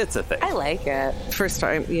we do. it's a thing. I like it. First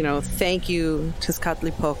time, thank you to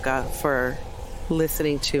Tezcatlipoca for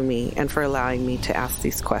listening to me and for allowing me to ask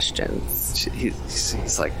these questions.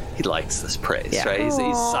 He's like, he likes this praise, Yeah. right? He's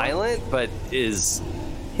silent, but is...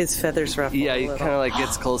 His feathers ruffle Yeah, a he little. kind of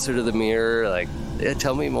gets closer to the mirror, like,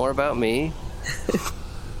 tell me more about me.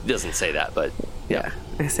 He doesn't say that, but yeah.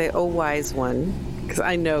 I say, oh, wise one, because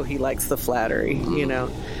I know he likes the flattery,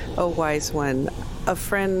 Oh, wise one, a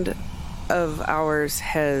friend of ours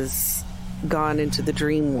has gone into the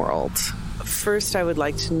dream world. First, I would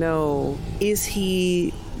like to know, is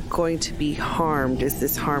he going to be harmed? Is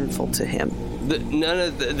this harmful to him? None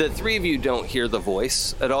of the 3 of you don't hear the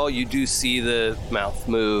voice at all. You do see the mouth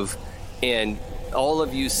move, and all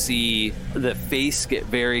of you see the face get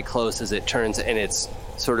very close as it turns, and it's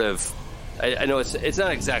sort of... I know it's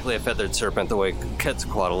not exactly a feathered serpent the way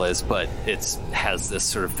Quetzalcoatl is, but it has this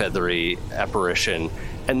sort of feathery apparition.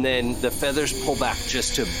 And then the feathers pull back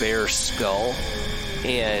just to bare skull,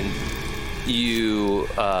 and you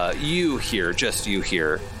hear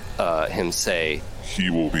him say, He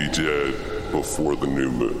will be dead before the new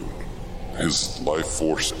moon. His life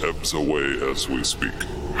force ebbs away as we speak.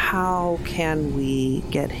 How can we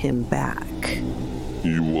get him back?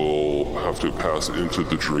 You will have to pass into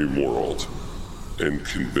the dream world and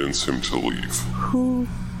convince him to leave. Who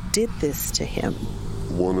did this to him?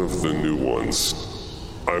 One of the new ones.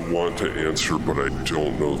 I want to answer, but I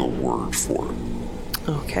don't know the word for it.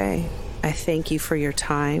 Okay. I thank you for your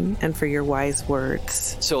time and for your wise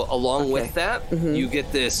words. So along with that, you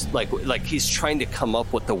get this, like he's trying to come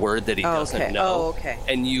up with the word that he doesn't know. Oh, okay.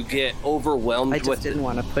 And you get overwhelmed I with... just didn't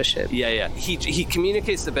want to push it. Yeah. He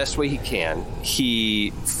communicates the best way he can.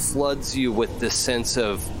 He floods you with this sense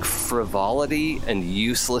of frivolity and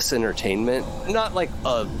useless entertainment. Not like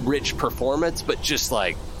a rich performance, but just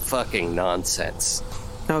like fucking nonsense.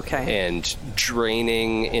 Okay. And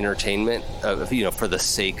draining entertainment, for the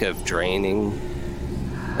sake of draining.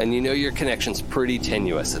 And your connection's pretty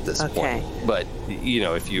tenuous at this point. But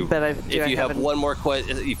if you have one more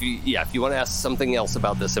question, if you want to ask something else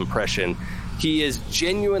about this impression, he is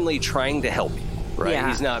genuinely trying to help you. Right? Yeah.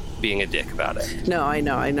 He's not being a dick about it. No, I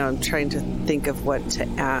know. I'm trying to think of what to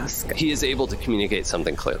ask. He is able to communicate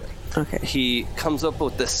something clearly. Okay. He comes up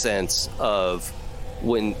with this sense of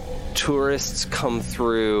when tourists come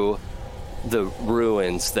through the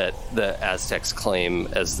ruins that the Aztecs claim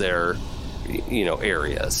as their,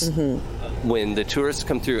 areas. Mm-hmm. When the tourists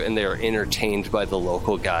come through and they're entertained by the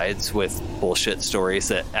local guides with bullshit stories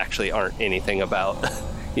that actually aren't anything about,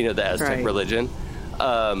 the Aztec religion,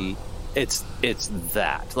 it's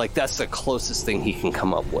that. Like, that's the closest thing he can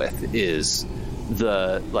come up with is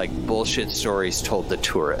the, bullshit stories told to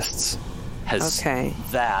tourists.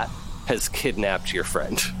 That has kidnapped your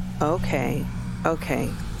friend. Okay.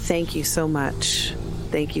 Thank you so much.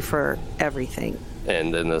 Thank you for everything.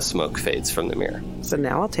 And then the smoke fades from the mirror. So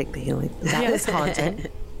now I'll take the healing. That was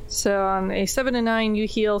haunted. So on a 7 and 9, you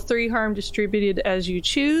heal 3 harm distributed as you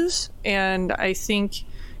choose, and I think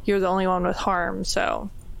you're the only one with harm, so...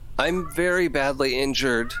 I'm very badly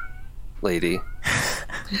injured, lady.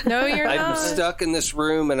 No, you're not. I'm stuck in this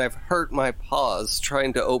room and I've hurt my paws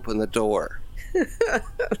trying to open the door.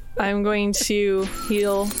 I'm going to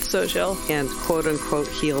heal Social. And quote-unquote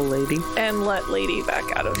heal lady. And let Lady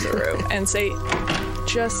back out of the room and say,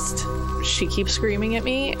 she keeps screaming at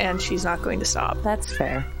me and she's not going to stop. That's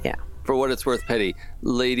fair. Yeah. For what it's worth, Petty,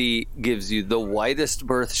 Lady gives you the widest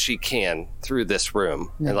berth she can through this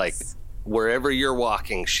room. Nice. And like, wherever you're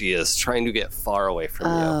walking, she is trying to get far away from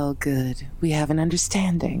you. Oh, good. We have an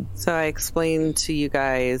understanding. So I explained to you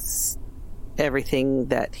guys everything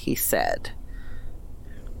that he said.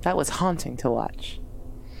 That was haunting to watch.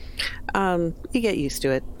 You get used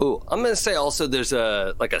to it. Oh, I'm going to say also there's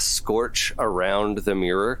a scorch around the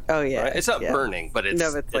mirror. Oh, yeah. Right? It's not burning, but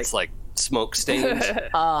it's like smoke stained.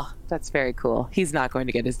 Oh, that's very cool. He's not going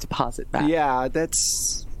to get his deposit back. Yeah,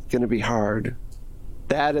 that's going to be hard.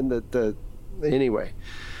 That and the anyway.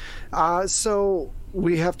 So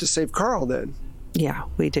we have to save Carl then. Yeah,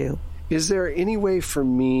 we do. Is there any way for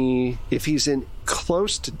me, if he's in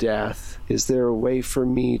close to death, is there a way for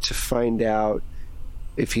me to find out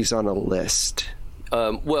if he's on a list?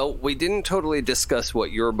 Well, we didn't totally discuss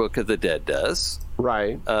what your Book of the Dead does.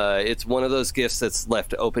 Right. It's one of those gifts that's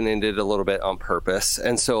left open-ended a little bit on purpose.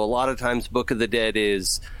 And so a lot of times Book of the Dead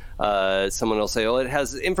is... someone will say, oh, it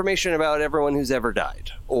has information about everyone who's ever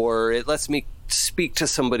died. Or it lets me speak to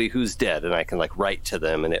somebody who's dead and I can like write to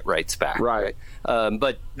them and it writes back. Right.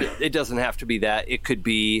 But it doesn't have to be that. It could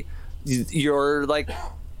be your like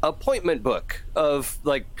appointment book of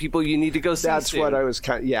like people you need to go see. That's soon. what I was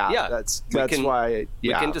kind of, yeah. That's why.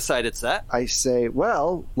 We can decide it's that. I say,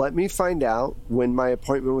 well, let me find out when my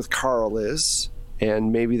appointment with Carl is,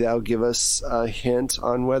 and maybe that'll give us a hint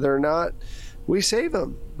on whether or not we save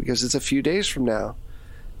him, because it's a few days from now.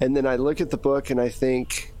 And then I look at the book and I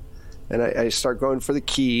think, and I start going for the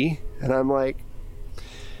key, and I'm like,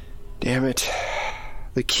 damn it,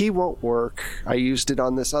 the key won't work. I used it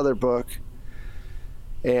on this other book,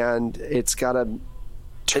 and it's got to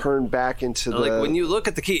turn back into like when you look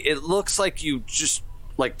at the key, it looks like you just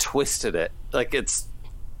like twisted it. Like it's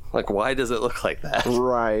like, why does it look like that?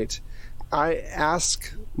 Right. I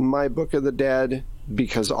ask my Book of the Dead,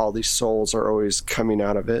 because all these souls are always coming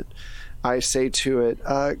out of it, I say to it,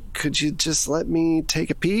 could you just let me take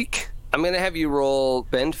a peek? I'm going to have you roll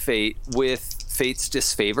Bend Fate with Fate's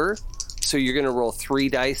Disfavor. So you're going to roll 3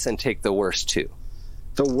 dice and take the worst 2.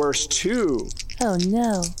 The worst 2? Oh,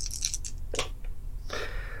 no.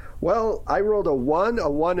 Well, I rolled a 1,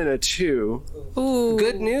 and a 2. Ooh.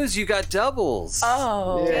 Good news, you got doubles.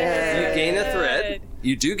 Oh. Yeah. You gain a thread.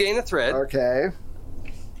 You do gain a thread. Okay.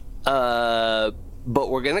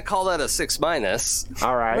 But we're going to call that a 6-.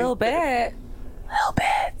 All right. Little bit. Little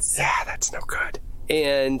bits. Yeah, that's no good.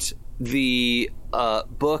 And the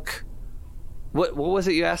book... What was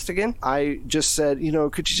it you asked again? I just said,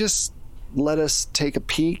 could you just let us take a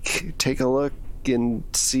peek, take a look, and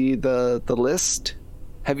see the list?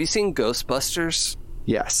 Have you seen Ghostbusters?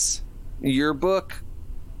 Yes. Your book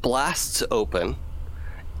blasts open,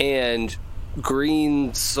 and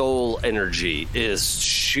green soul energy is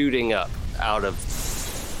shooting up out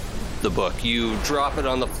of the book. You drop it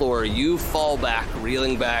on the floor. You fall back,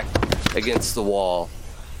 reeling back against the wall.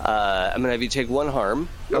 I'm going to have you take 1 harm.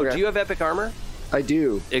 Okay. Oh, do you have epic armor? I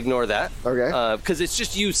do. Ignore that. Okay. Because it's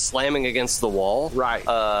just you slamming against the wall. Right.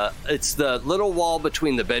 It's the little wall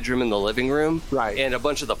between the bedroom and the living room. Right. And a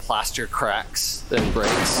bunch of the plaster cracks and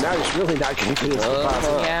breaks. Now he's really not going to get his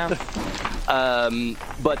deposit. Yeah.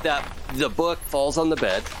 But the book falls on the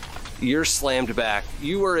bed. You're slammed back.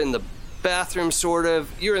 You were in the bathroom, sort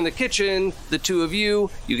of. You're in the kitchen, the two of you.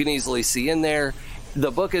 You can easily see in there.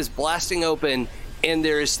 The book is blasting open, and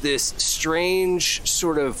there's this strange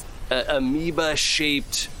sort of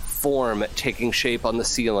amoeba-shaped form taking shape on the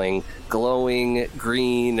ceiling, glowing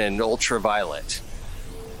green and ultraviolet.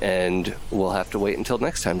 And we'll have to wait until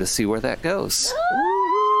next time to see where that goes.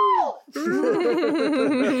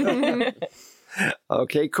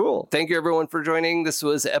 Okay, cool. Thank you, everyone, for joining. This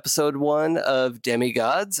was episode 1 of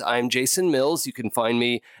Demigods. I'm Jason Mills. You can find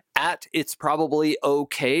me at It's Probably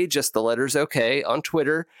Okay, just the letters OK, on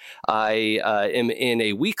Twitter. I am in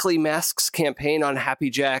a weekly masks campaign on Happy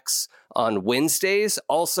Jacks on Wednesdays.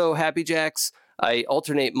 Also, Happy Jacks, I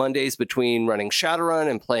alternate Mondays between running Shadowrun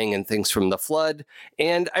and playing in Things from the Flood.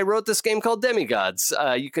 And I wrote this game called Demigods.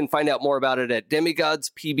 You can find out more about it at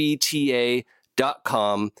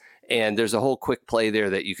demigodspbta.com. And there's a whole quick play there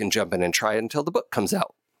that you can jump in and try until the book comes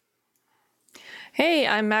out. Hey,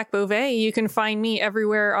 I'm Mac Beauvais. You can find me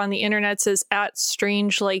everywhere on the internet as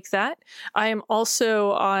 @StrangeLikeThat. I am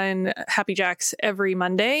also on Happy Jacks every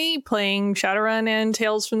Monday playing Shadowrun and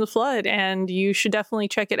Tales from the Flood, and you should definitely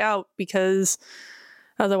check it out because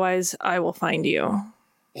otherwise I will find you.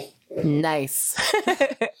 Nice.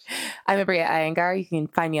 I'm Abria Iyengar. You can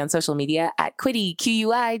find me on social media @Quiddy,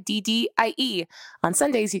 QUIDDIE. On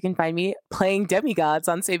Sundays, you can find me playing Demigods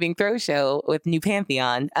on Saving Throw Show with New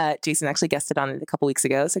Pantheon. Jason actually guested on it a couple weeks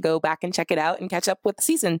ago, so go back and check it out and catch up with the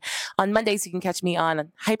season. On Mondays, you can catch me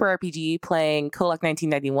on Hyper RPG playing Kolak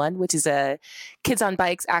 1991, which is a Kids on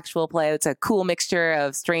Bikes actual play. It's a cool mixture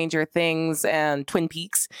of Stranger Things and Twin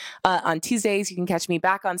Peaks. On Tuesdays, you can catch me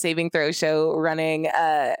back on Saving Throw Show running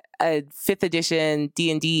a 5th edition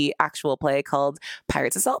D&D actual play called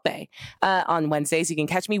Pirates Assault Bay. On Wednesdays, you can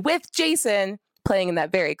catch me with Jason playing in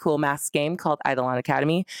that very cool masks game called Eidolon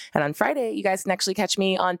Academy. And on Friday, you guys can actually catch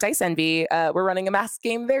me on Dice Envy. We're running a masks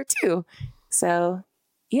game there too. So,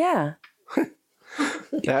 yeah.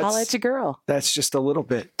 I'll let you girl. That's just a little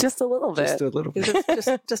bit. Just a little bit. Just a little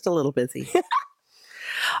bit. just a little busy.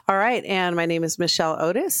 All right. And my name is Michelle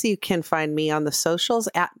Otis. You can find me on the socials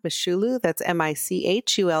 @Michulu. That's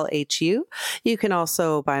MICHULHU. You can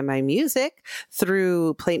also buy my music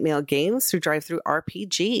through Plate Mail Games through Drive-Thru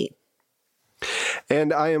RPG.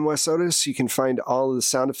 And I am Wes Otis. You can find all of the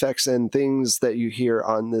sound effects and things that you hear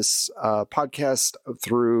on this podcast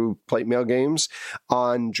through Plate Mail Games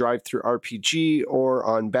on Drive-Thru RPG or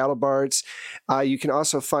on Battle Bards. You can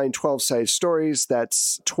also find 12-Sided Stories.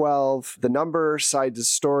 That's 12, the number, Sided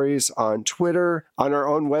Stories on Twitter, on our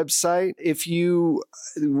own website. If you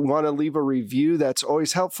want to leave a review, that's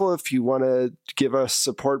always helpful. If you want to give us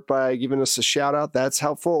support by giving us a shout out, that's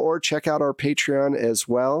helpful. Or check out our Patreon as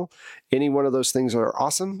well. Any one of those things are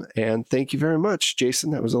awesome. And thank you very much,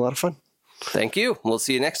 Jason. That was a lot of fun. Thank you. We'll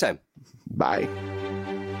see you next time. Bye.